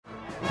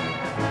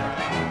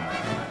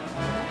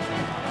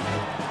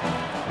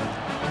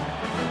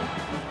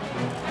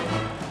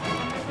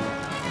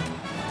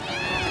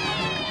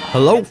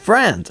Hello,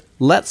 friend.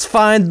 Let's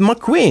find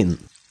McQueen.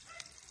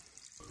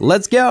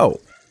 Let's go.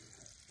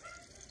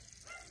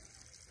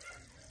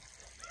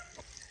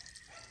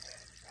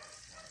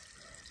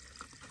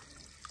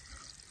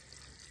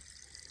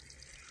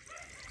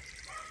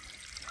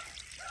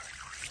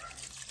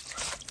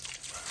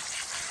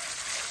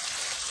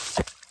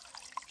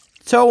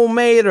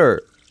 Tomato.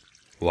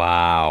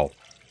 Wow.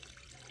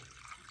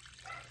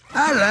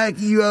 I like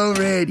you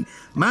already.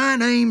 My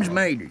name's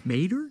Mater.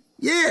 Mater?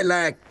 Yeah,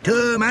 like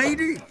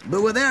tomato,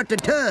 but without the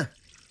tuh.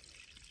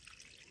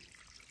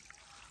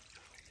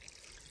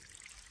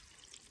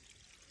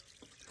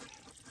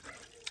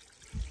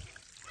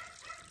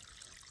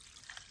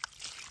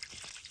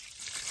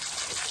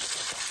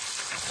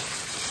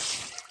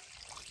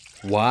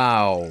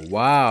 Wow,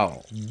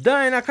 wow.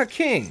 Dinoco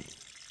King.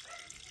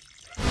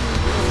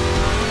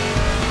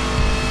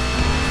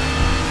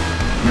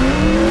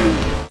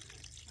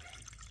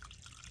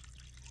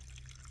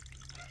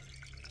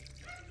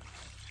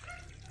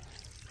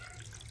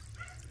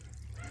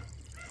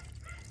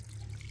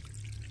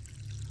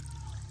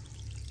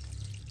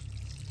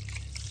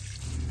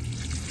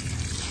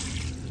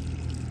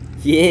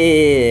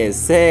 Yeah,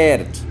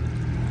 certo.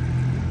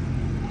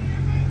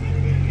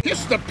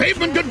 Kiss the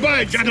pavement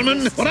goodbye,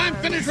 gentlemen. When I'm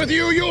finished with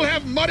you, you'll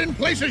have mud in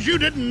places you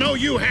didn't know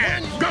you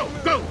had. Go,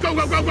 go, go,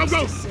 go, go, go,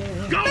 go.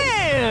 Go!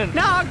 Man,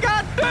 now I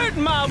got dirt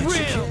in my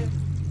rim.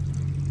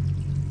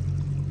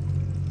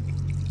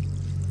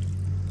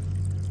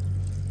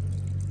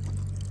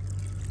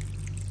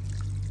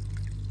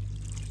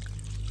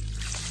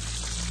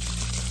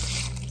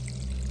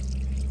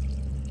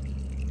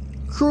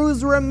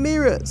 Cruz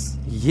Ramirez.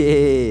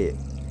 Yeah.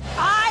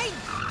 I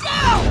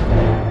do!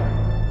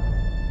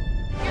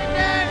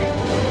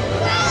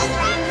 Cruz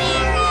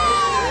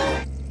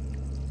Ramirez!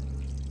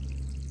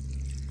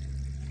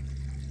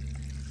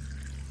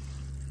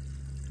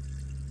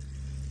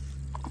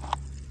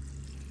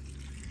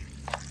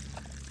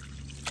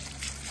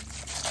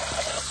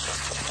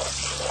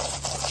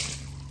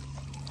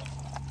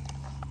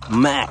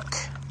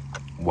 Mac.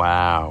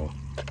 Wow.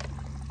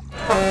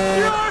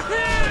 You're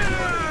here!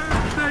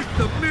 Thank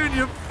the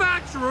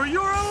manufacturer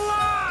you're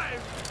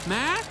alive!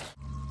 Matt?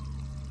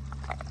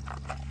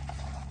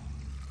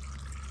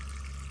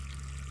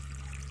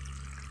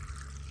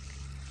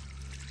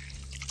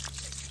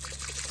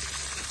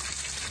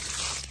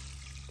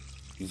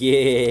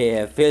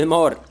 Yeah,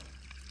 Fillmore.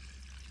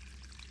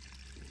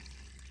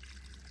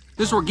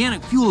 This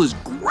organic fuel is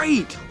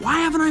great! Why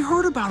haven't I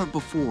heard about it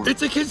before?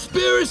 It's a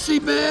conspiracy,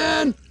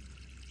 man!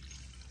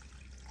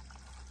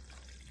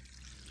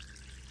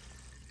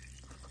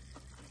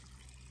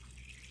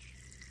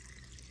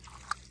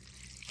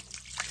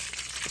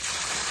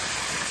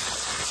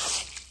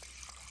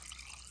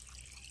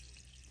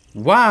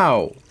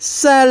 Wow.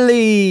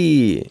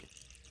 Sally.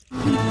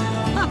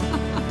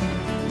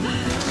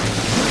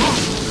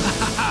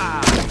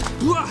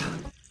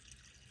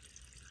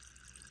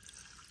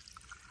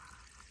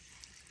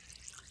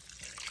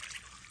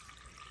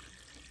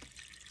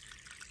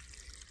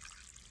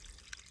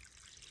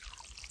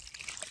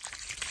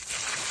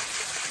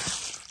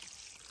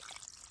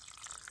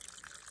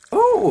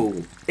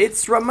 Oh,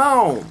 it's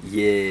Ramon.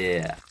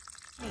 Yeah.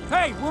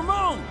 Hey,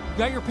 Ramon!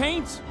 Got your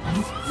paints?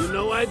 You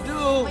know I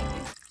do.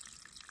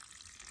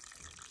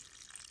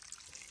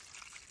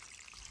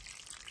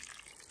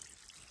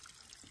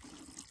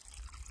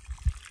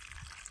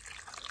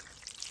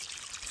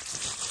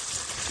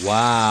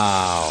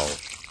 Wow.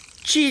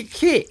 Cheek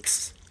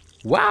Hicks.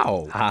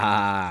 Wow.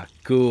 Haha,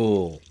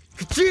 cool.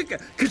 Kachika,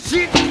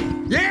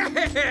 kachika.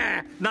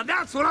 Yeah! Now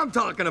that's what I'm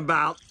talking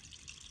about.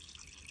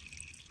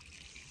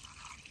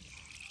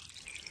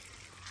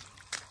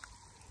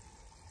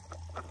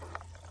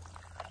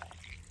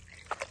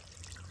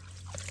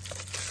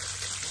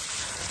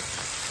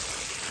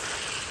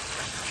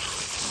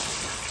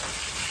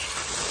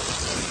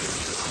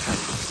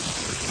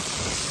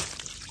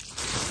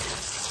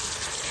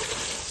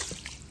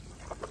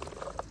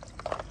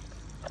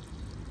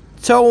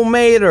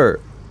 Tomato.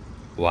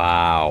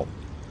 Wow.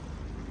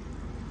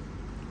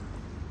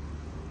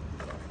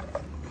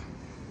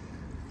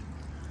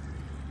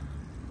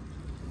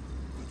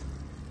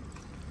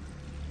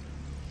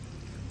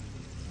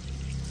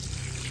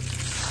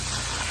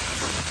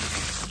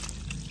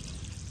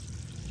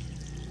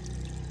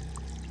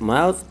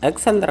 Mouse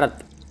accelerate.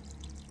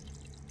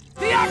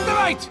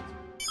 Deactivate!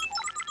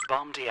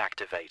 Bomb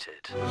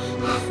deactivated.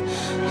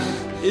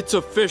 It's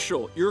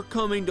official. You're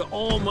coming to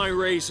all my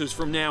races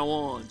from now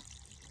on.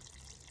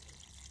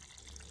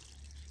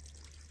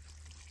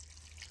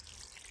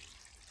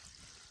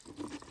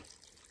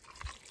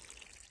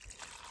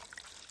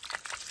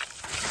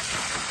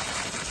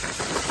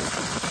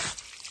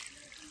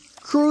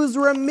 Cruz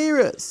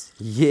Ramirez.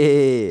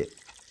 Yeah.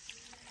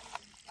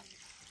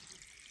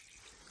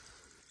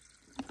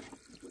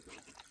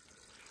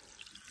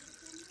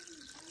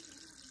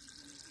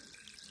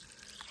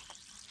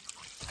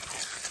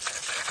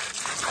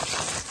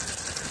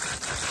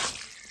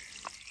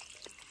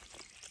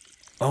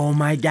 Oh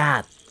my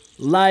god.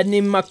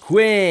 Lightning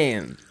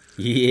McQueen.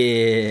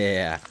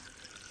 Yeah.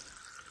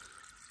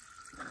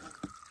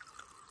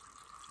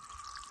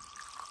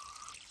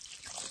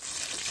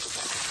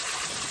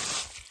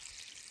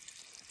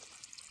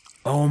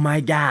 Oh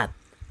my god.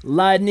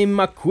 Lightning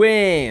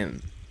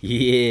McQueen.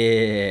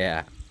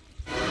 Yeah.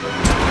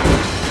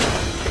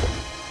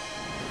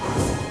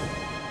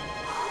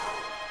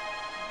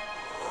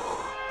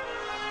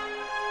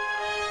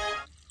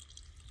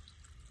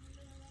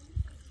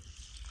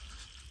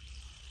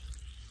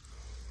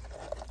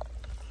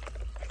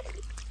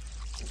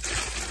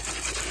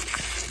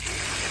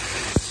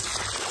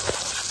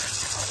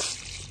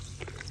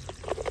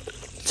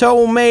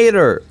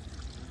 Tomato.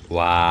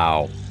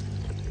 Wow.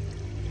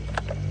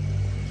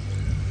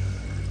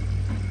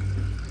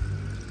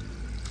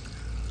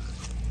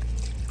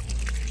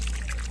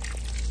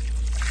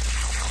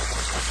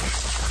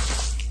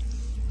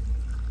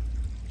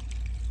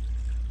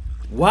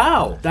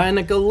 Wow,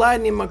 Dinoco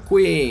Lightning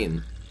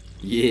McQueen.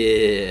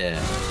 Yeah.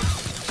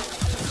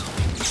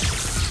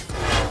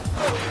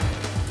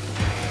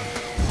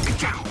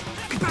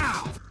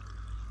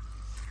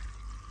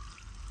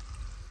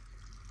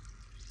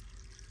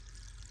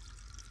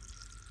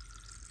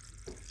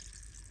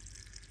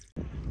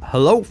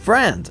 Hello,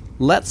 friend.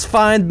 Let's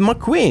find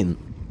McQueen.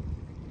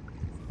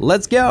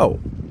 Let's go.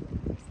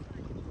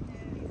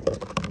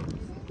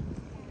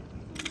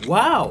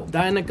 Wow,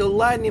 Dinoco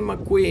Lightning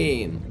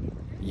McQueen.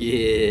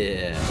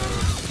 Yeah.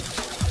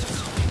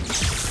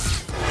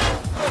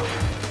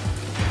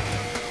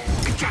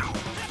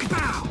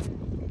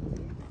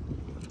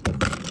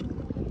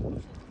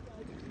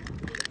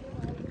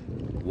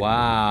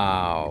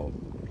 Wow.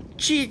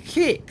 Chick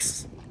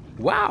Hicks.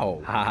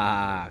 Wow.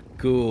 Haha,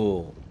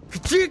 cool.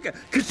 Ka-chicka,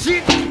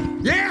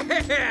 ka-chicka.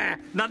 Yeah!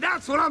 Now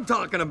that's what I'm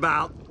talking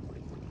about.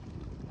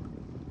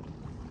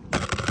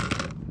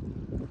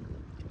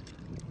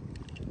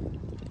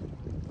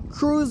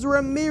 Cruz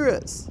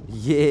Ramirez.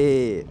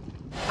 Yeah.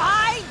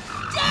 I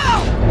do!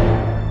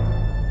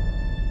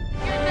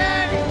 Your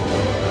name?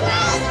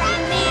 Cruz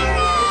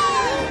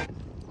Ramirez!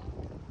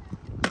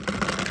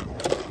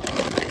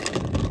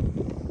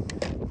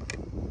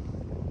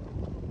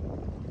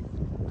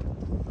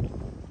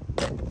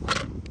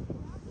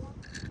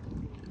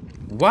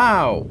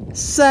 Wow.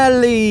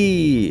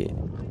 Sally.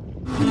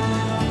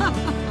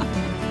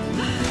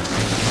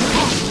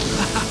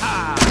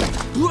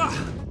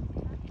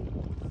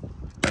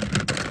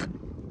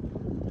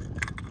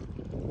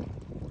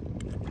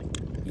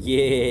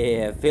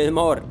 Yeah,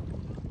 Fillmore.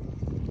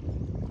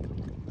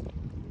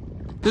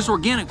 This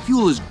organic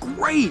fuel is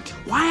great.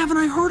 Why haven't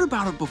I heard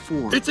about it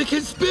before? It's a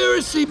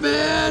conspiracy,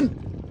 man!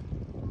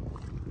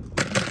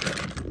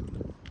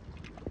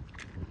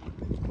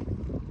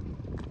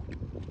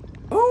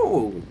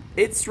 Oh,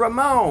 it's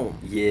Ramon.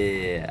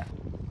 Yeah.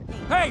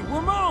 Hey,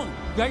 Ramon!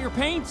 Got your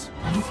paints?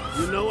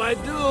 You know I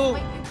do.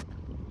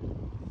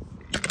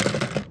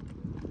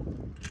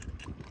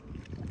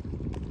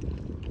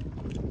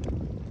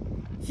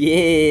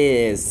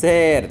 Yeah,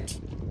 Serge.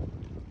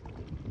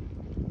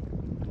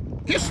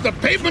 Kiss the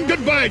pavement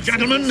goodbye,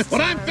 gentlemen.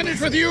 When I'm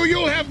finished with you,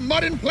 you'll have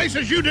mud in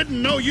places you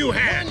didn't know you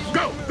had.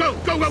 Go, go,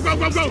 go, go, go,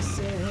 go, go!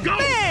 Go!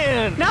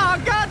 Man! Now I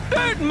got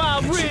dirt in my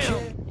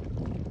rim!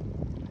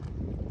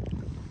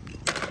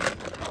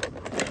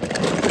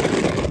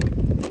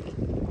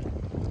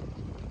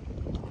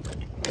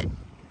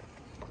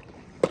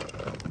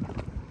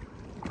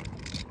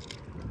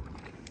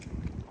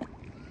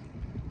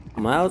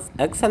 Mouse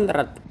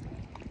accelerate.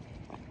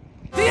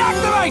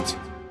 Deactivate!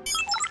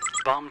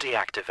 Bomb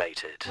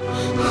deactivated.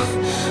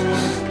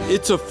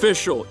 It's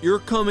official. You're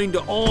coming to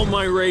all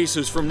my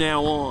races from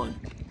now on.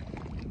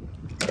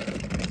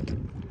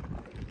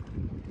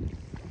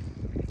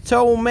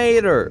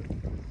 Tomato.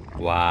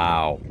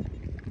 Wow.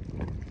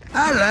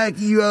 I like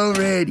you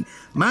already.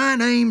 My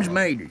name's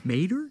Mater.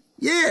 Mater?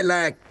 Yeah,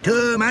 like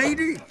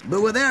tomato,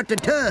 but without the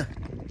tuh.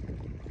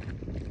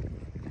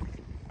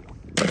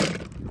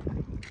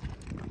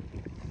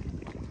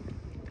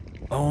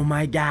 Oh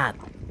my god.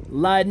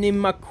 Lightning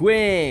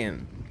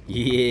McQueen.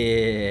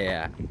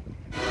 Yeah.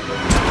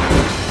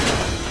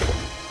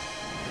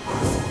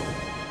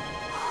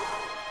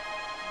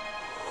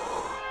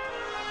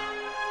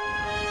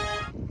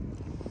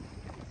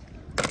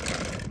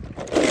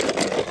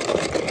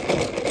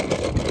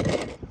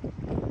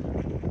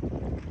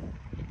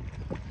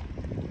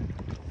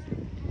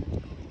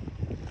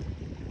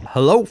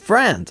 Hello,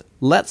 friend.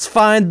 Let's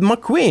find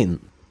McQueen.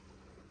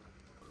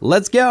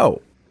 Let's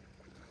go.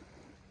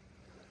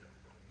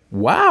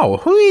 Wow,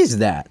 who is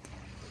that?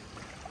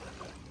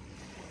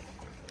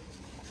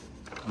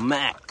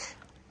 Mac.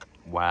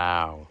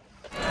 Wow.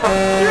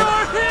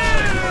 You're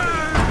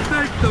here!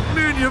 Thank the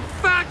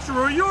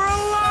manufacturer you're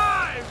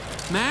alive!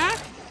 Mac?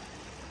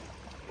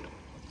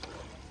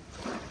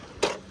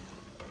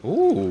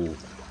 Ooh.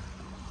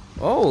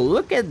 Oh,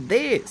 look at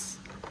this.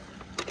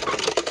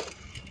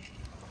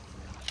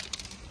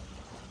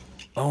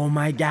 Oh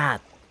my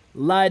god.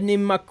 Lightning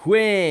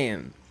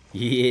McQueen.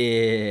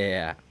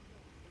 Yeah.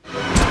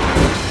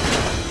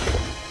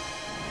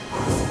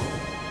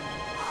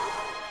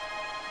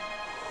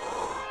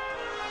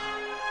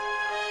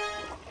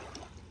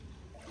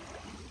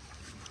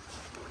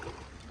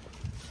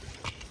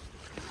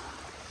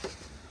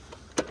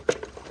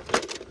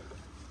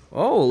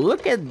 Oh,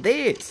 look at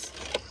this.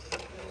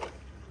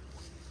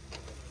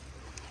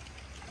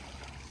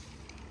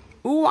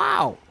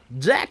 Wow,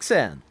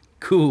 Jackson.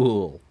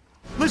 Cool.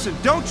 Listen,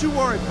 don't you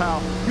worry,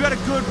 pal. You had a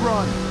good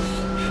run.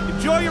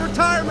 Enjoy your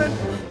retirement.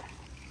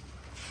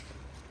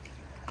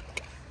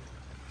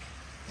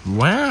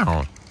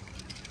 Wow.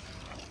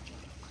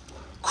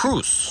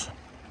 Cruz.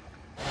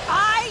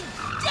 I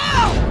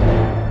do!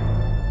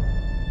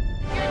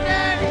 Good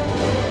day!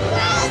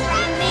 Cruz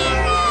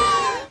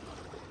Ramirez!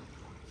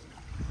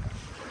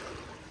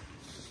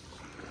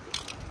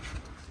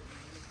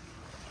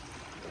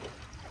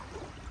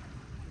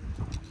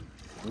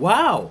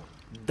 Wow,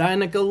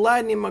 Dinoco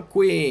Lightning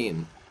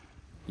McQueen.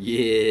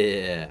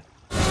 Yeah.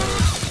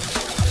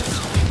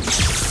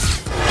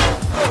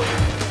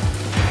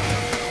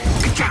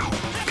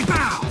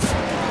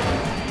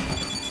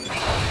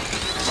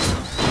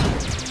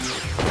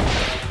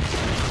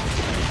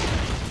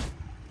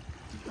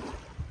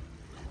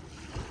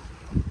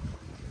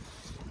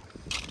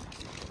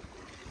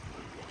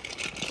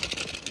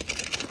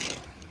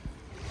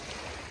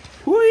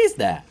 Who is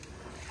that?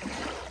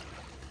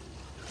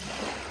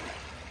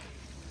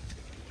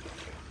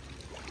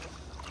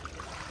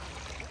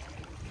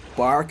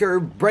 Parker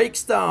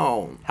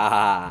Breakstone.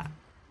 Haha.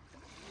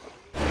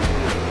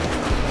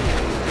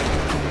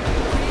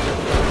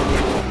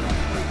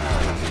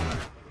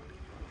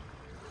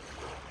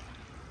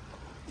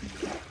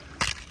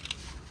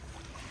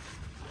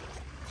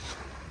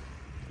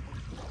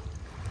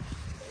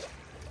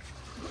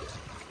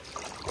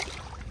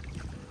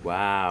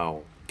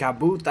 Wow,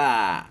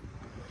 Kabuta.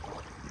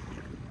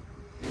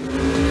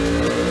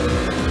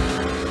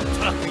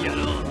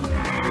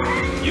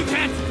 You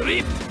can't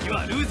drift, you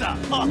are a loser.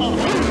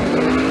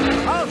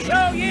 I'll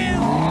show you.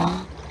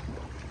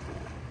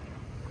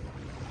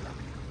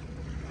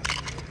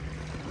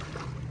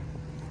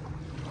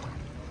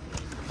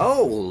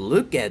 Oh,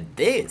 look at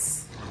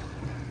this.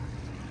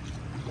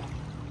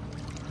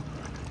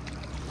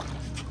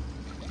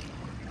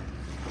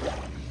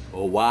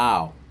 Oh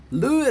wow,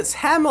 Lewis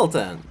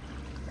Hamilton.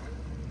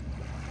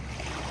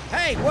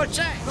 Hey, what's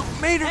that?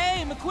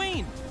 Hey,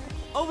 McQueen!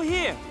 Over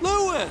here!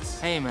 Lewis!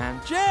 Hey,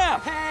 man.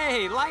 Jeff!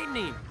 Hey,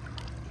 Lightning!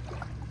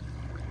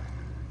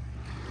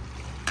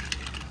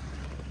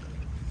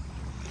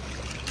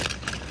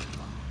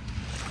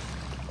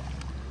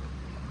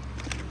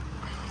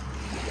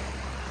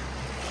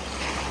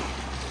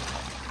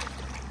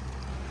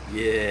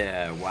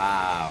 Yeah,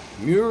 wow.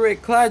 Murray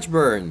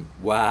Clutchburn.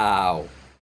 Wow.